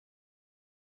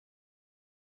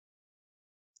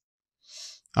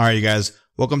All right, you guys.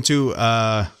 Welcome to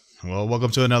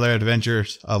another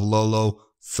Adventures of Lolo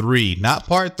 3. Not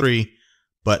part 3,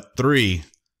 but 3.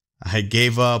 I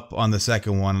gave up on the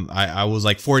second one. I was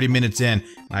like 40 minutes in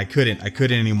and I couldn't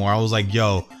anymore. I was like,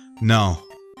 yo, no.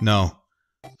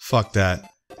 Fuck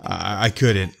that. I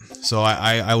couldn't. So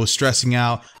I was stressing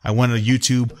out. I went to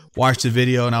YouTube, watched the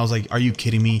video, and I was like, are you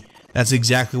kidding me? That's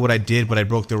exactly what I did, but I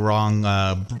broke the wrong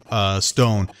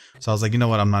stone. So I was like, you know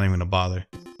what? I'm not even gonna bother.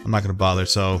 I'm not gonna bother.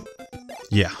 So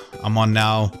yeah, I'm on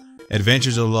now.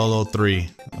 Adventures of Lolo 3.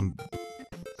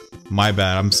 My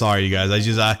bad. I'm sorry, you guys.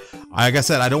 Like I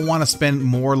said, I don't want to spend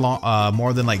more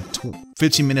than like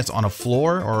 15 minutes on a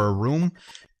floor or a room,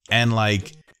 and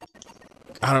like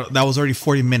that was already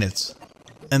 40 minutes.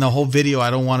 And the whole video,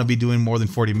 I don't want to be doing more than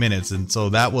 40 minutes, and so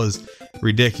that was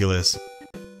ridiculous.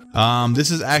 This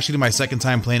is actually my second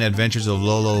time playing Adventures of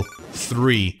Lolo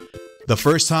 3. The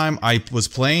first time I was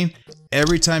playing,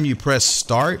 every time you press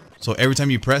start, so every time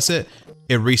you press it,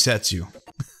 it resets you.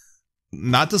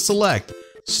 Not to select,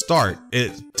 start,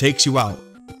 it takes you out.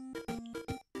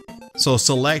 So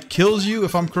select kills you,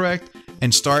 if I'm correct,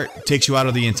 and start takes you out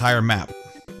of the entire map.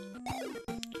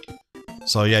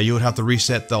 So yeah, you would have to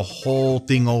reset the whole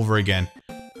thing over again,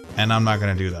 and I'm not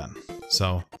gonna do that.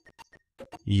 So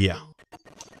yeah.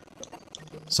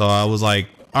 So I was like,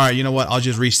 alright, you know what, I'll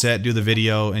just reset, do the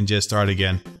video, and just start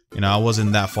again. You know, I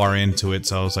wasn't that far into it,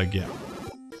 so I was like, yeah.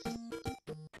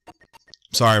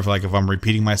 Sorry if I'm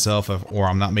repeating myself or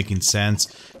I'm not making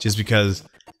sense, just because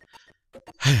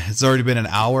it's already been an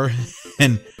hour,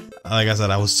 and like I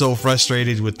said, I was so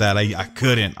frustrated with that, I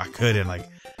couldn't, like,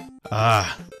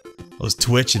 I was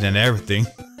twitching and everything.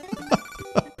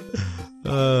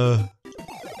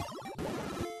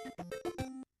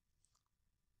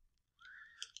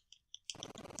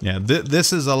 Yeah,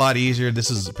 this is a lot easier. This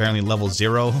is apparently level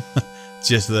 0.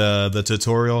 Just the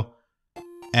tutorial.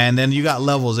 And then you got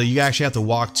levels that you actually have to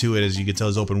walk to it, as you can tell,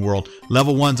 it's open world.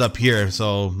 Level 1's up here.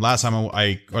 So last time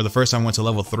or the first time I went to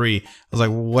level 3, I was like,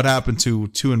 well, what happened to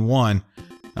 2 and 1?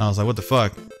 And I was like, what the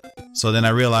fuck? So then I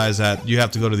realized that you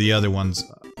have to go to the other ones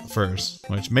first,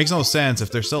 which makes no sense.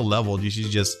 If they're still leveled, you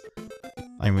should just,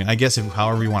 I mean, I guess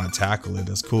however you want to tackle it,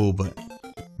 that's cool, but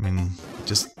I mean,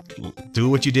 just do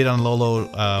what you did on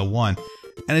Lolo 1.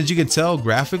 And as you can tell,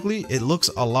 graphically, it looks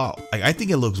a lot, like, I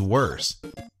think it looks worse.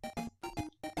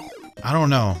 I don't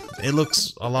know. It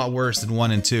looks a lot worse than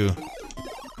 1 and 2.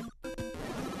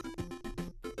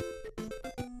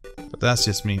 But that's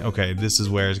just me. Okay, this is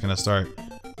where it's gonna start.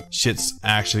 Shit's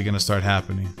actually gonna start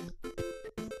happening.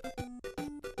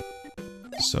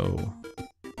 So...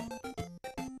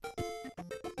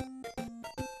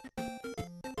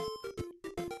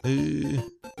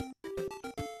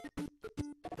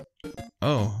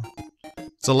 oh,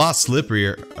 it's a lot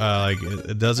slipperier. Like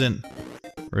it doesn't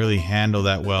really handle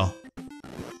that well.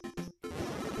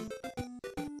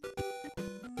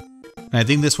 And I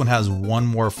think this one has one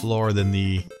more floor than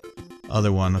the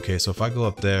other one. Okay, so if I go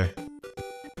up there,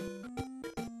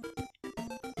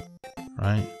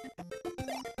 right?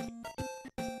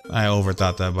 I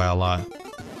overthought that by a lot.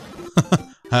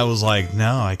 I was like,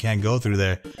 no, I can't go through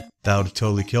there. That would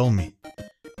totally kill me.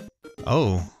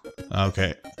 Oh,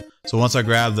 okay. So once I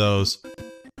grab those,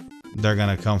 they're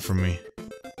gonna come for me.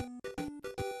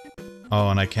 Oh,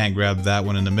 and I can't grab that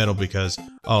one in the middle because...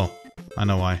 oh, I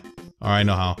know why. Or I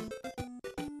know how.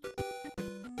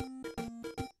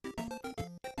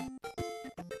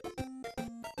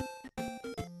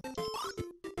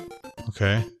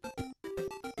 Okay.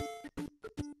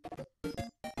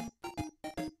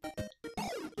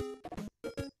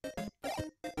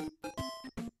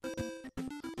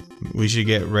 We should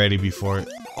get ready before it.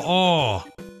 Oh!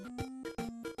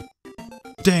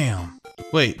 Damn!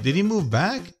 Wait, did he move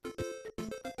back?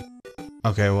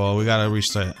 Okay, well, we gotta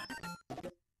reset.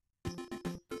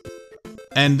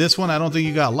 And this one, I don't think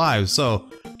you got lives, so...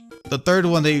 the third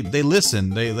one, they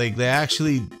listened. They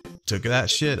actually took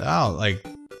that shit out. Like,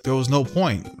 there was no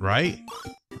point, right?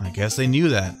 I guess they knew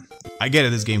that. I get it,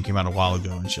 this game came out a while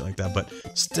ago and shit like that, but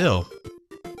still.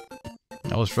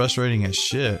 That was frustrating as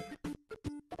shit.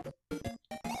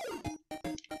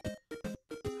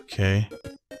 Okay.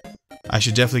 I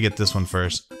should definitely get this one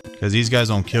first, because these guys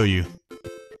don't kill you.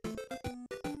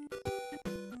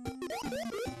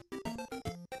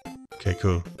 Okay,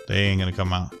 cool. They ain't gonna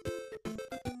come out.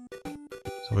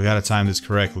 So we gotta time this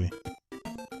correctly.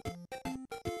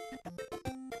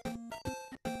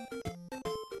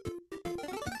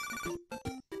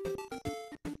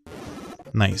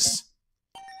 Nice.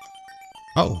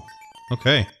 Oh,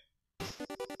 okay.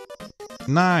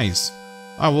 Nice.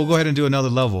 Alright, we'll go ahead and do another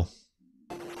level.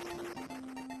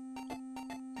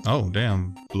 Oh,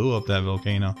 damn. Blew up that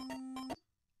volcano.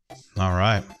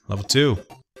 Alright. Level 2.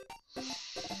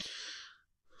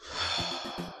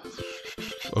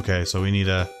 Okay, so we need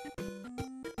a...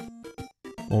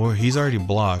 Or he's already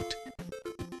blocked.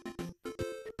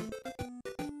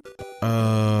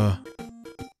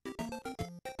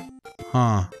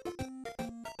 Huh.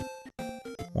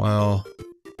 Well...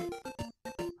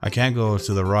 I can't go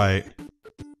to the right.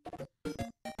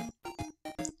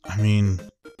 I mean...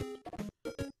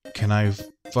 Can I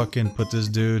fucking put this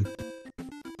dude...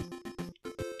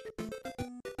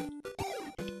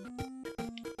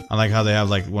 I like how they have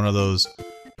like one of those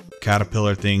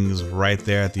caterpillar things right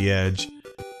there at the edge.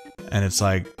 And it's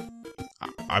like...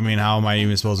 I mean, how am I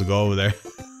even supposed to go over there?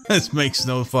 This makes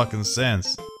no fucking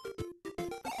sense.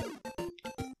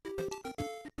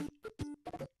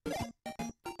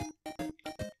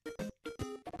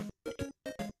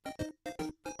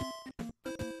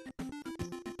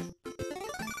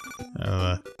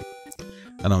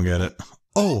 I don't get it.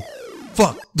 Oh,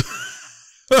 fuck!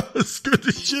 Scared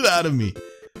the shit out of me.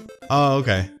 Oh,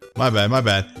 okay. My bad, my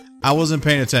bad. I wasn't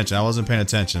paying attention. I wasn't paying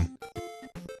attention.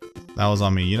 That was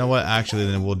on me. You know what? Actually,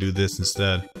 then we'll do this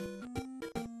instead.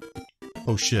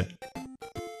 Oh, shit.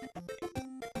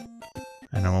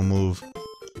 And then we'll move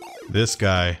this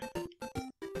guy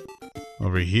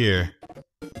over here.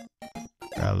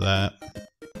 Grab that.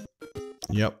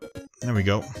 Yep. There we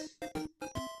go.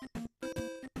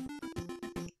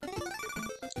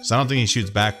 So I don't think he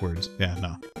shoots backwards. Yeah,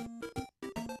 no.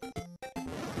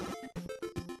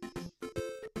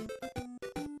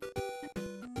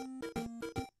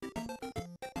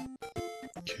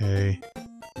 Okay.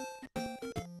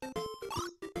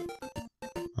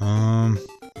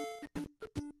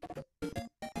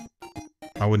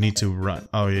 I would need to run.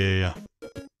 Oh, yeah.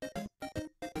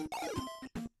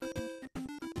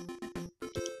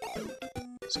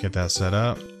 Let's get that set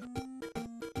up.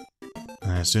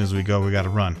 And as soon as we go, we gotta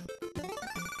run.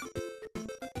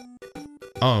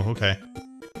 Oh, okay.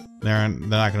 They're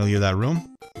not gonna leave that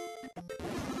room?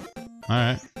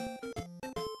 Alright.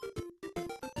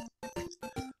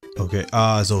 Okay,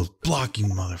 it's those blocking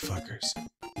motherfuckers.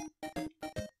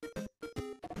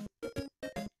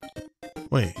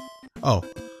 Wait. Oh.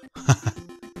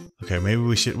 Okay, maybe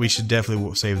we should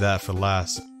definitely save that for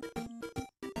last.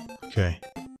 Okay.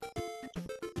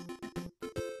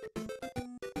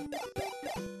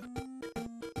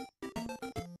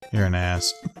 You're an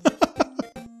ass.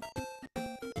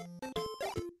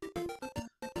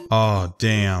 Oh,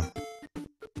 damn.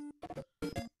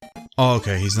 Oh,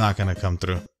 okay, he's not gonna come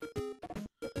through.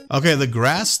 Okay, the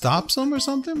grass stops him or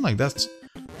something? Like, that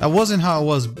wasn't how it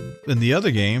was in the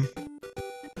other game.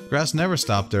 Grass never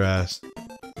stopped their ass.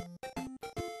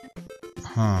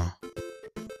 Huh.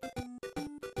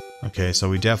 Okay, so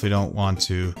we definitely don't want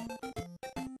to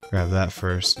grab that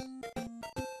first.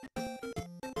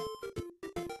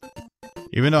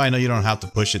 Even though I know you don't have to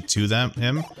push it to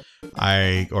him,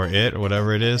 or it, or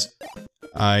whatever it is,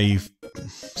 I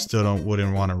still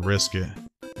wouldn't want to risk it.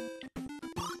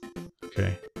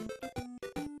 Okay.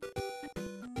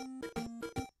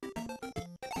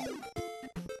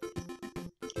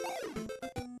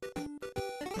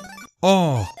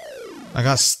 Oh! I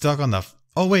got stuck on the...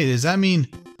 Oh wait, does that mean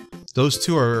those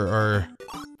two are...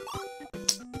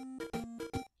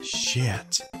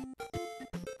 Shit.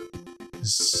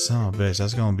 Son of a bitch,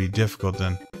 that's gonna be difficult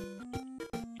then.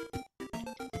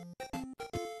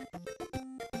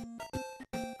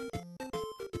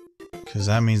 Cause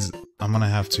that means I'm gonna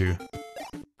have to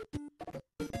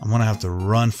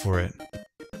run for it.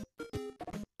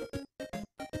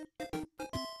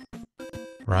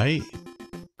 Right?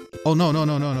 Oh no.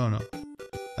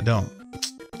 I don't.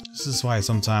 This is why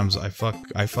sometimes I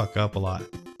fuck up a lot.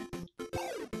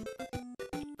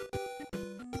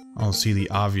 I don't see the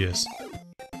obvious.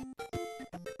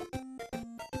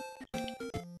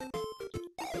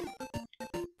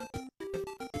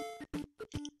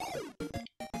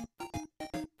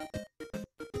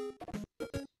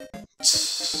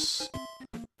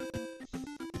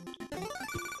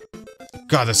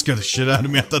 God, that scared the shit out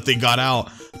of me. I thought they got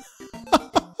out.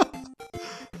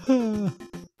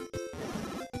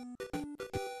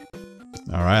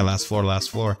 Alright, last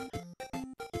floor.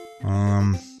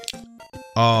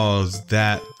 Oh,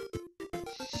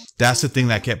 that's the thing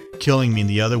that kept killing me in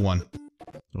the other one.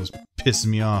 It was pissing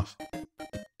me off.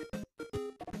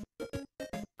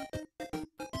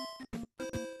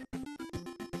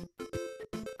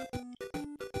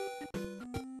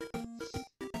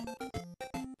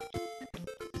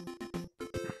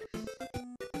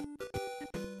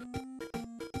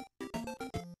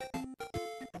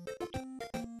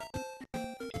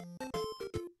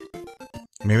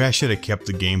 Maybe I should have kept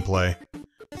the gameplay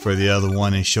for the other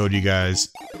one and showed you guys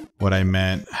what I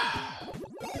meant.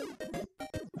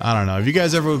 I don't know. If you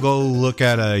guys ever go look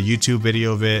at a YouTube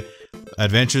video of it,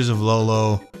 Adventures of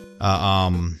Lolo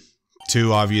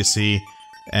 2, obviously,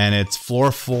 and it's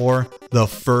floor 4, the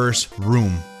first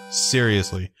room.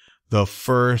 Seriously, the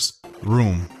first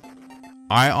room.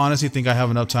 I honestly think I have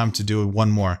enough time to do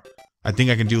one more. I think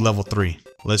I can do level 3.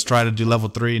 Let's try to do level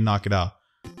 3 and knock it out.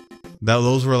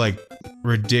 Those were like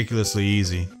ridiculously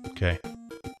easy. Okay.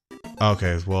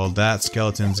 Okay, well that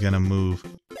skeleton's gonna move.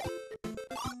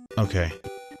 Okay.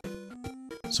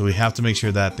 So we have to make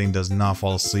sure that thing does not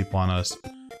fall asleep on us.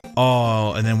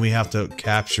 Oh, and then we have to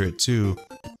capture it too.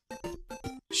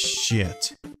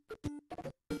 Shit.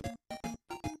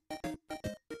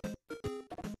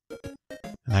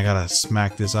 And I gotta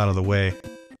smack this out of the way.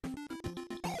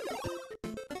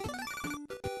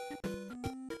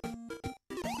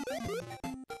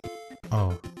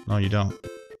 Oh, no you don't.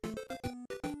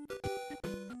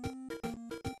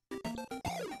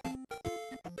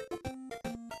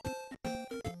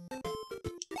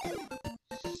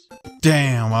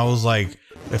 Damn, I was like,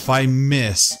 if I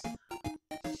miss...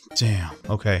 Damn,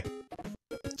 okay.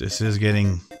 This is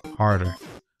getting harder.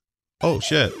 Oh,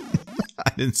 shit. I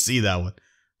didn't see that one.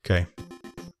 Okay.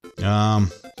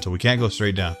 So we can't go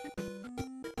straight down.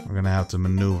 We're gonna have to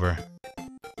maneuver.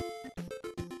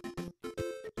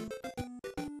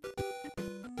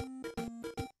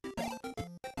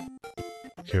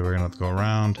 Okay, we're gonna have to go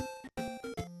around.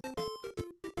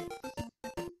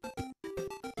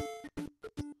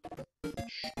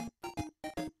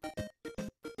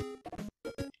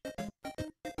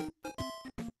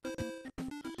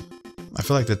 I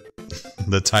feel like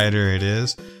the tighter it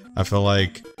is, I feel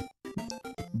like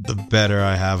the better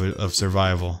I have it of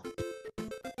survival.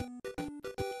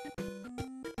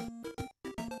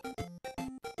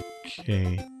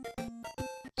 Okay.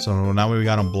 So now we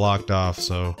got them blocked off,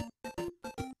 so...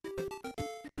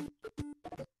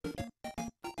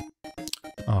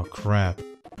 Oh, crap.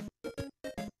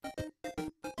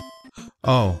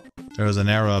 Oh, there was an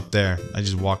arrow up there. I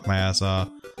just walked my ass all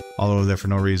over there for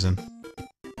no reason.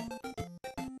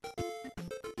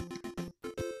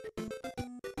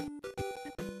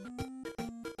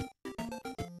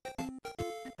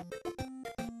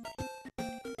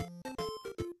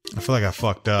 I feel like I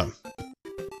fucked up.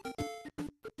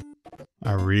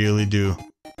 I really do.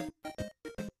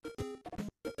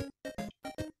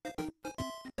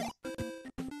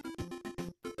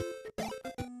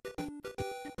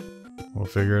 We'll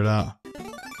figure it out.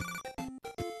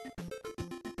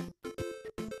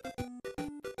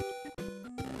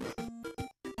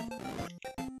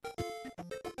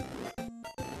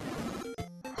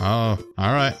 Oh,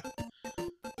 alright.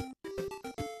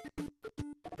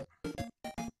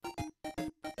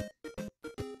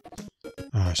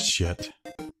 Oh, shit.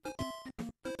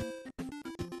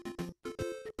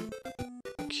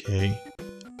 Okay.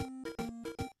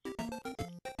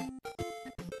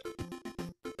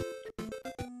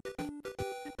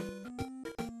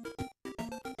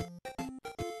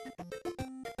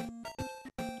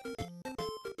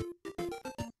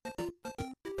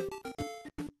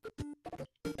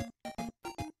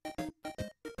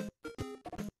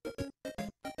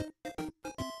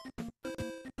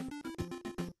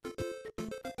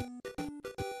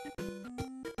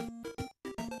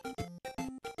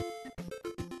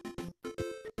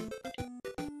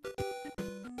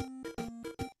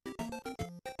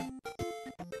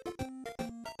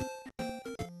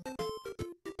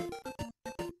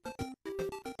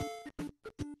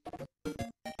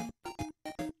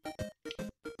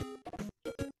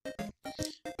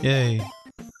 Yay.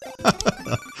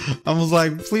 I was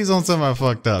like, please don't tell me I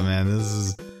fucked up, man. This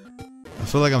is... I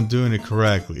feel like I'm doing it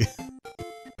correctly.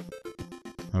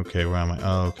 Okay, where am I?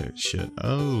 Oh, okay, shit.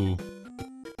 Oh.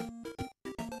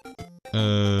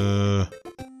 I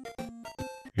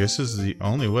guess this is the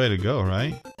only way to go,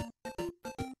 right?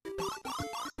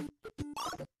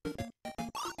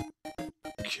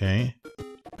 Okay.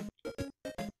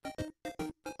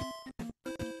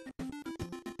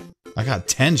 I got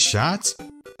 10 shots?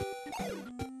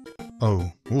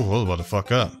 Oh, ooh, I was about to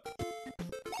fuck up.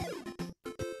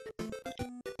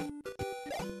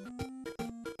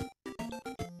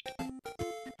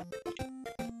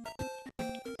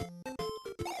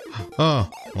 Oh,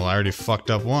 well, I already fucked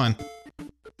up one.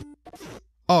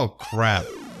 Oh, crap.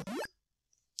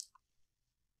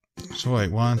 So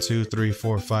wait, 1, 2, 3,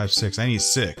 4, 5, 6. I need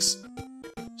 6.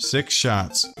 6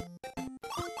 shots.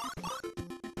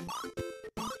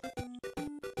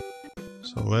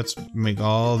 So let's make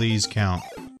all these count.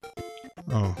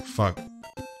 Oh, fuck.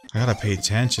 I gotta pay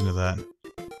attention to that.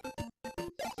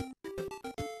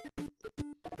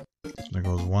 That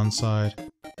goes one side.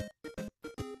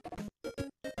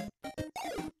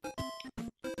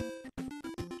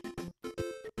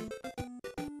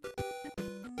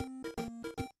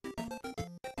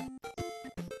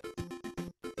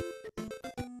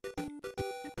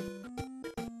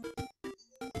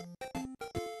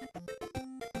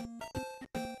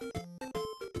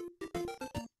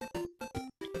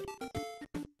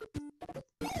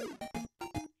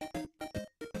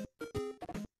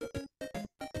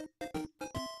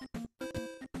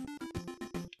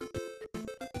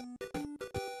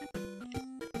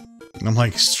 I'm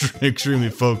like extremely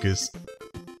focused.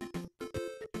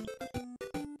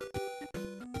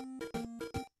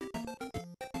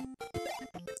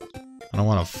 I don't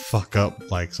want to fuck up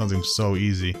like something so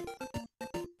easy.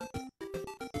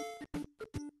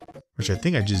 Which I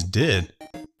think I just did.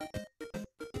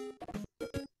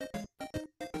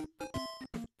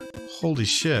 Holy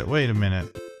shit, wait a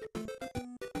minute.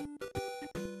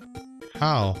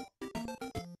 How?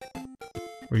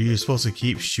 Were you supposed to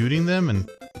keep shooting them and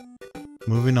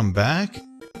moving them back?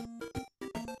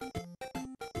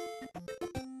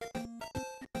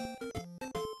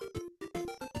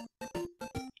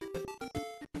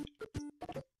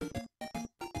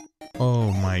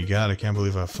 Oh my god, I can't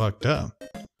believe I fucked up.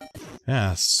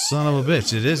 Yeah, son of a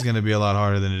bitch, it is gonna be a lot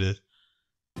harder than it is.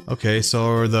 Okay, so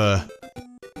are the...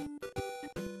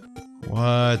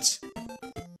 What?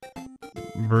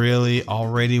 Really?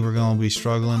 Already we're gonna be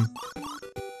struggling?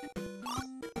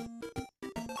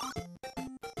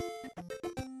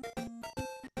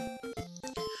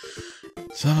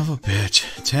 Son of a bitch.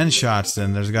 10 shots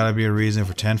then. There's gotta be a reason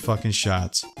for 10 fucking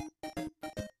shots.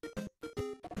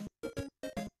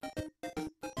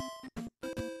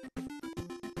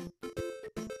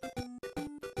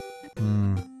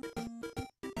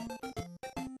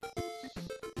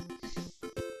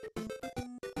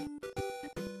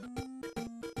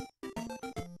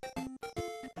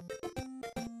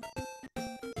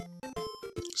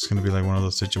 It's gonna be like one of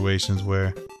those situations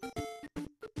where...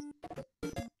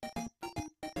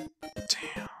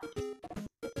 Damn.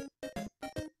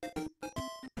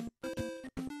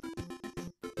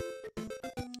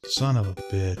 Son of a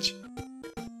bitch.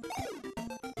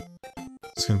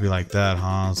 It's gonna be like that,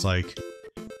 huh? It's like,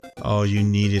 oh, you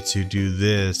needed to do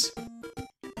this.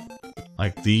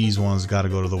 Like these ones gotta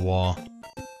go to the wall.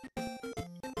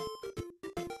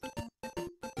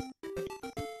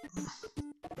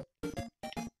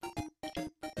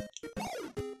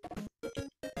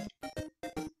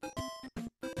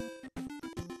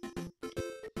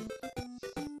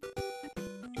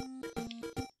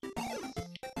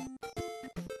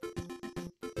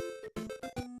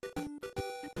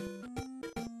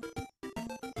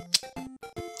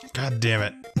 God damn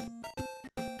it.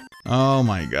 Oh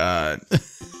my god.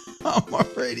 I'm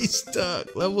already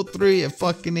stuck. Level 3, I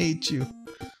fucking hate you.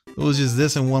 It was just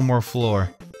this and one more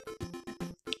floor.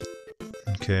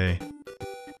 Okay.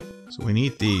 So we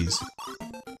need these.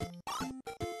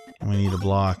 And we need a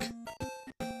block.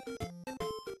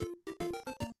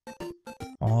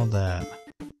 All that.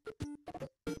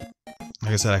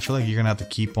 Like I said, I feel like you're gonna have to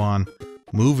keep on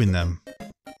moving them.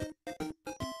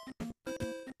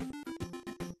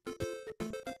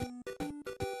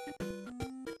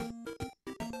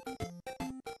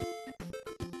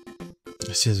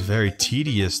 This is very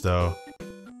tedious, though.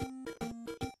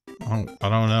 I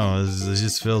don't know. This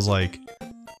just feels like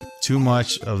too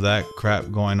much of that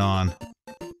crap going on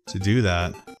to do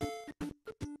that.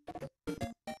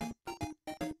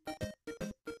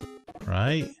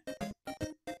 Right?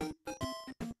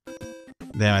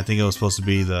 Damn, I think it was supposed to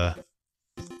be the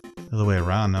other way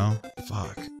around, no?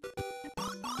 Fuck.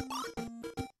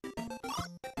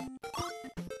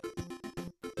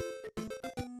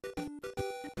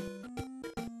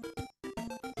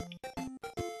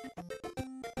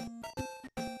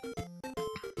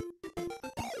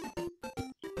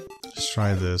 Let's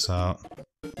try this out.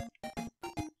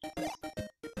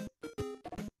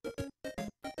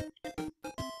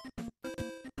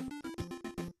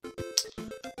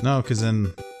 No, because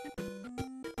then...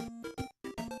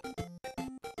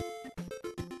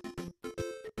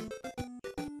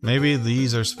 Maybe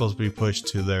these are supposed to be pushed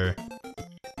to their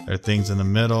things in the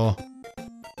middle.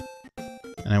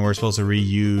 And then we're supposed to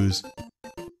reuse...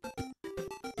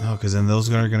 No, because then those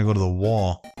are going to go to the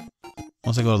wall.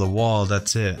 Once I go to the wall,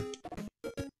 that's it.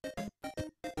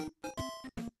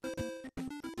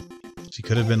 She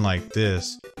could have been like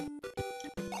this.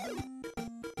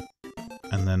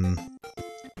 And then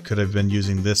could have been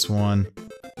using this one.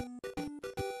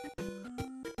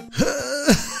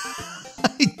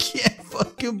 I can't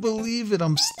fucking believe it.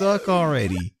 I'm stuck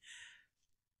already.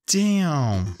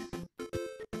 Damn.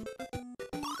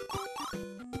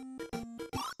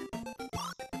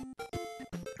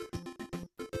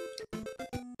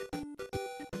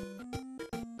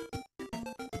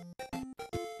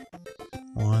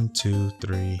 1, 2,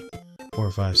 3,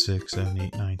 4, 5, 6, 7,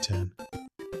 8, 9, 10.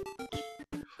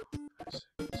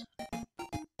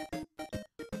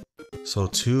 So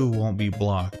 2 won't be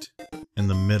blocked. In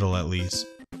the middle, at least.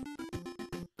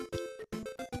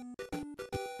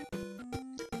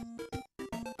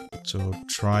 So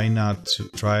try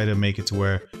to make it to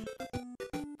where...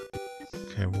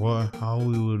 Okay, how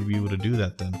we would be able to do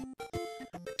that then?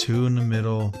 2 in the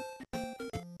middle.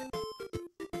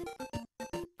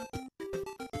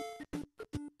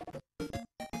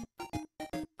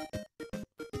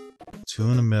 Two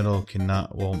in the middle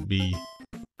won't be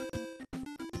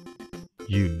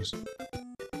used.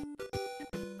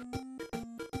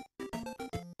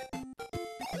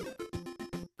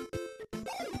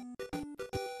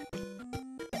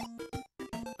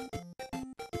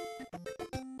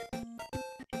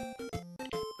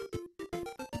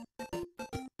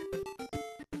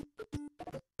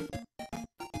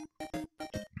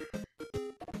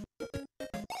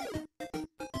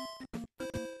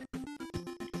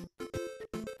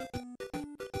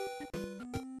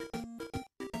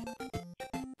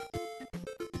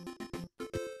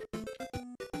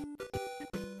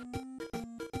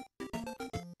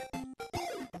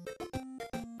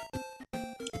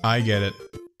 I get it.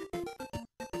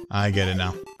 I get it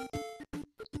now.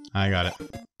 I got it.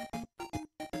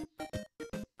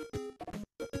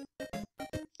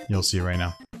 You'll see right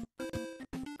now.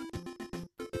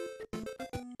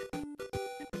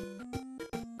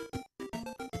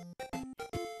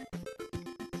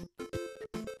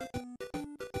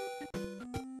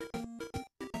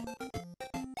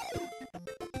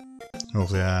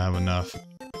 Hopefully I have enough.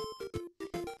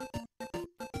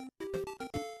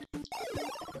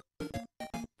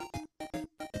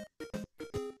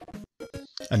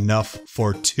 Enough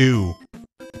for 2.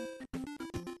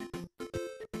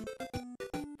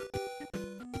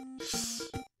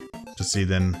 To see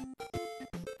then.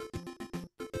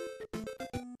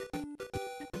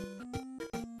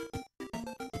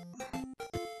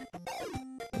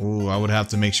 Ooh, I would have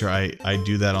to make sure I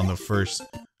do that on the first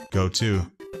go too.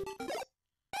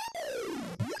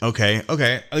 Okay,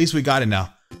 okay. At least we got it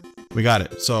now. We got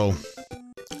it. So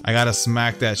I gotta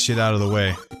smack that shit out of the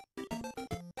way.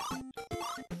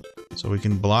 So we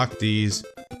can block these.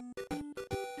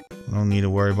 I don't need to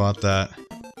worry about that.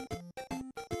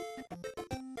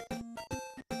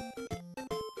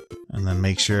 And then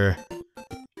make sure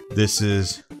this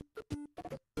is...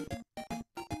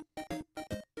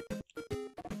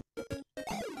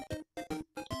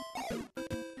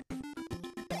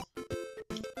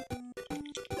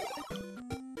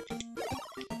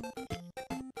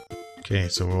 Okay,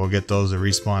 so we'll get those to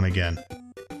respawn again.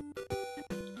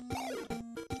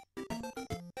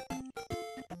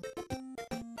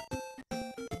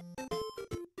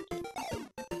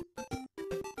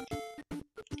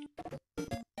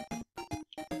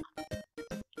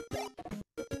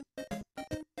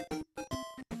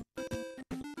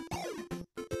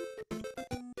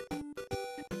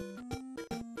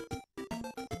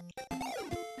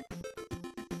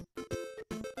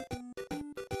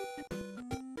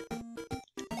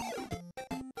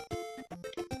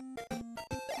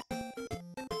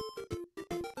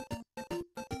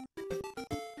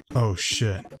 Oh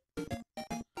shit.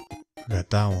 Forgot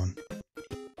that one.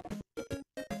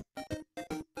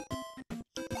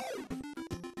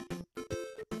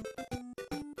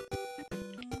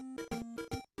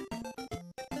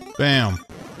 Bam.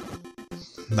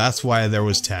 That's why there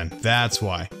was 10. That's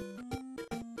why.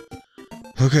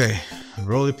 Okay.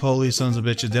 Roly-poly sons of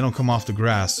bitches. They don't come off the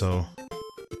grass, so...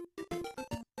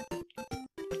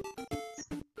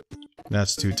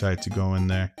 That's too tight to go in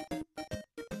there.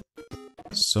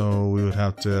 So we would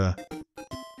have to...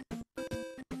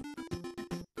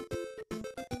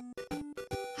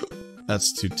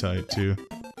 That's too tight too.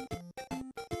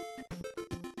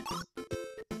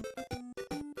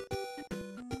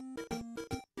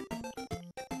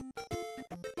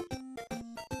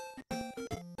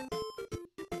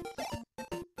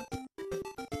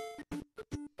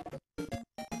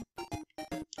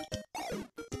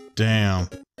 Damn.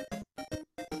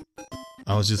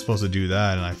 I was just supposed to do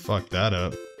that and I fucked that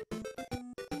up.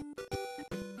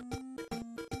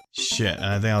 Shit, and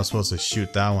I think I was supposed to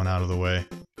shoot that one out of the way.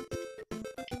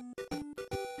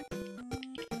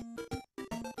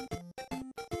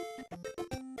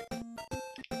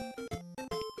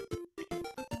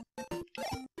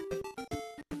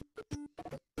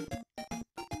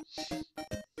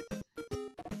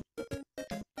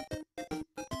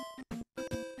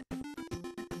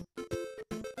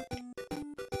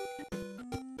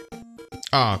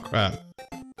 Oh crap.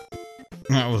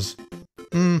 That was...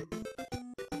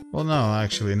 Well no,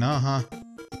 actually, no, huh?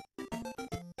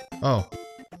 Oh.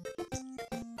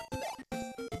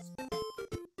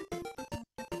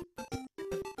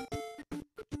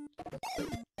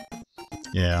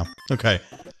 Yeah. Okay.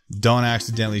 Don't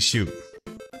accidentally shoot.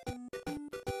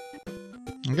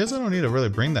 I guess I don't need to really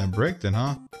bring that brick then,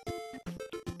 huh?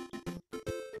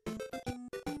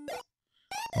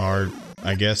 Or,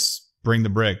 I guess, bring the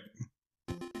brick.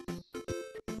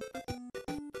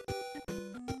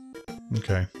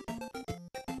 Okay.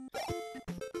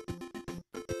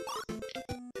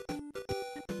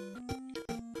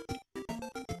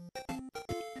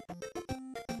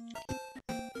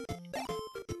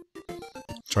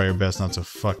 Try your best not to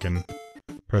fucking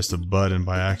press the button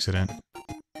by accident.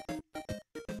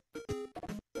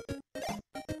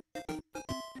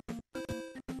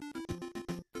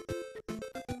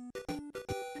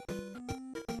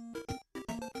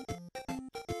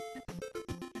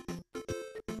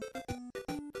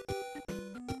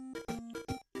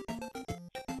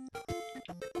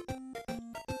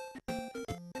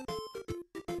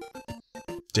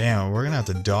 Damn, we're gonna have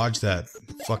to dodge that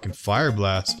fucking fire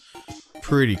blast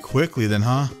pretty quickly then,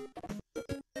 huh?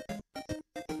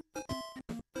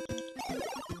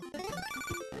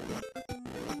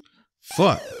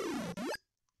 Fuck.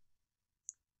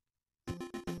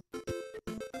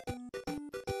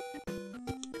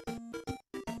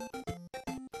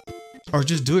 Or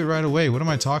just do it right away. What am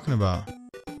I talking about?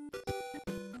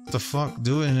 What the fuck?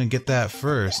 Do it and get that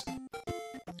first.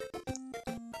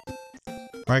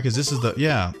 Right, because this is the...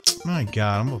 Yeah. My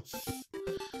god,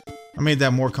 I made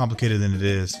that more complicated than it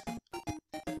is.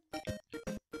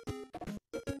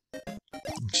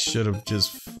 Should have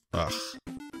just... Ugh.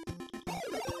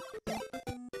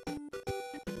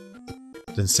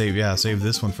 Then save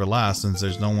this one for last since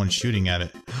there's no one shooting at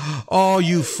it. Oh,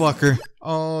 you fucker.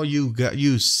 Oh, you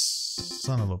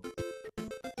son of a...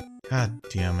 God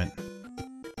damn it.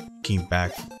 Came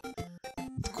back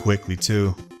quickly,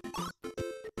 too.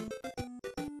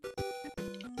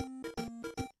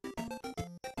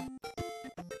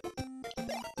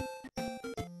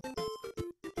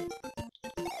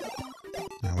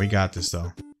 Now, we got this,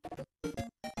 though.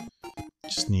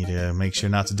 Just need to make sure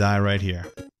not to die right here.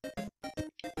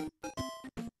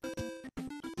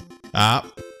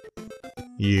 Ah!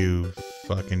 You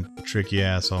fucking tricky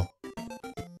asshole.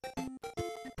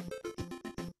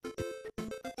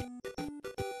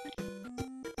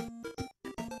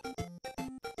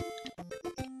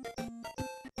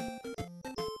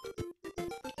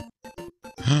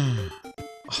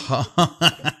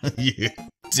 You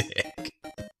dick.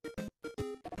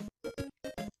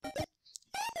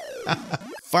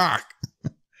 Fuck.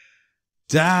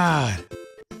 Dad.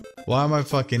 Why am I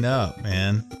fucking up,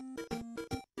 man?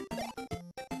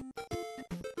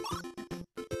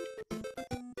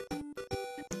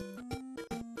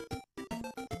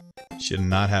 Should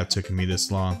not have taken me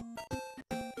this long.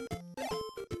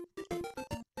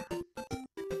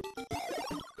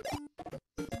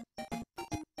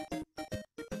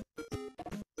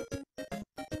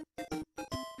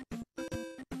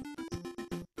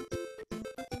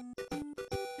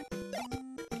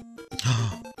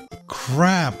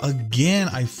 Crap, again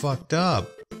I fucked up.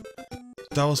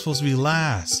 That was supposed to be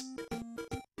last.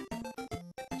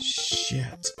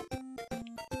 Shit.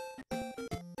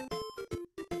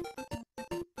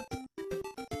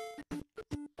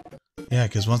 Yeah,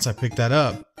 because once I pick that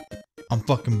up, I'm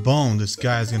fucking boned. This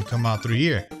guy's gonna come out through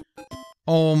here.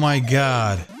 Oh my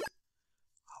god.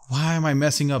 Why am I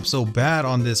messing up so bad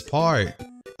on this part?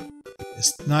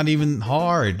 It's not even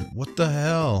hard. What the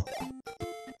hell?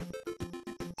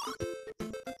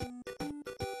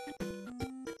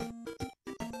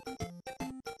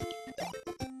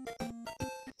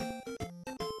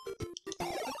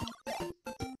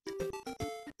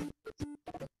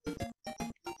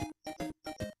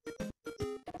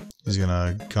 He's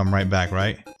gonna come right back,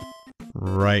 right?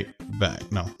 Right back.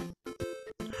 No.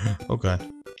 Okay.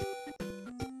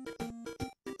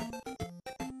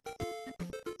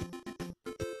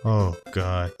 Oh,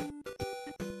 God.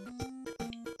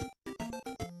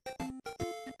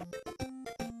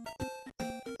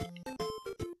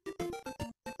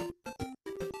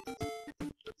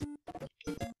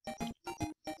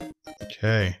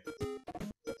 Okay.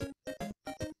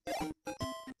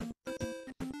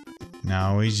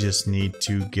 Now we just need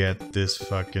to get this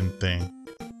fucking thing.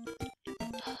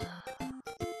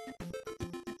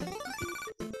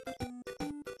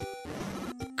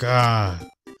 God.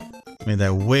 Made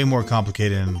that way more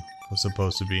complicated than it was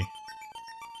supposed to be.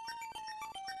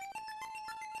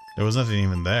 There was nothing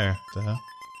even there. What the hell?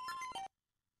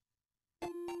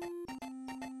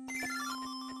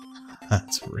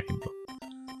 That's a rainbow.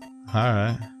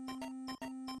 Alright.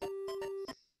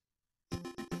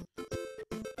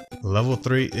 Level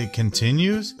 3, it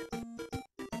continues?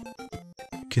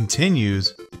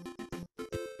 Continues.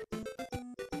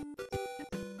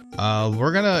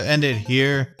 We're gonna end it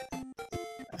here.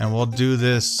 And we'll do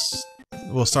this.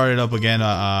 We'll start it up again.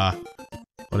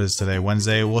 What is today?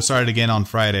 Wednesday. We'll start it again on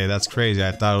Friday. That's crazy.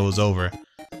 I thought it was over.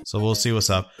 So we'll see what's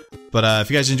up. But if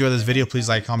you guys enjoyed this video, please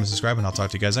like, comment, subscribe, and I'll talk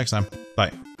to you guys next time.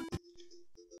 Bye.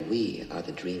 We are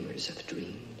the dreamers of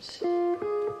dreams.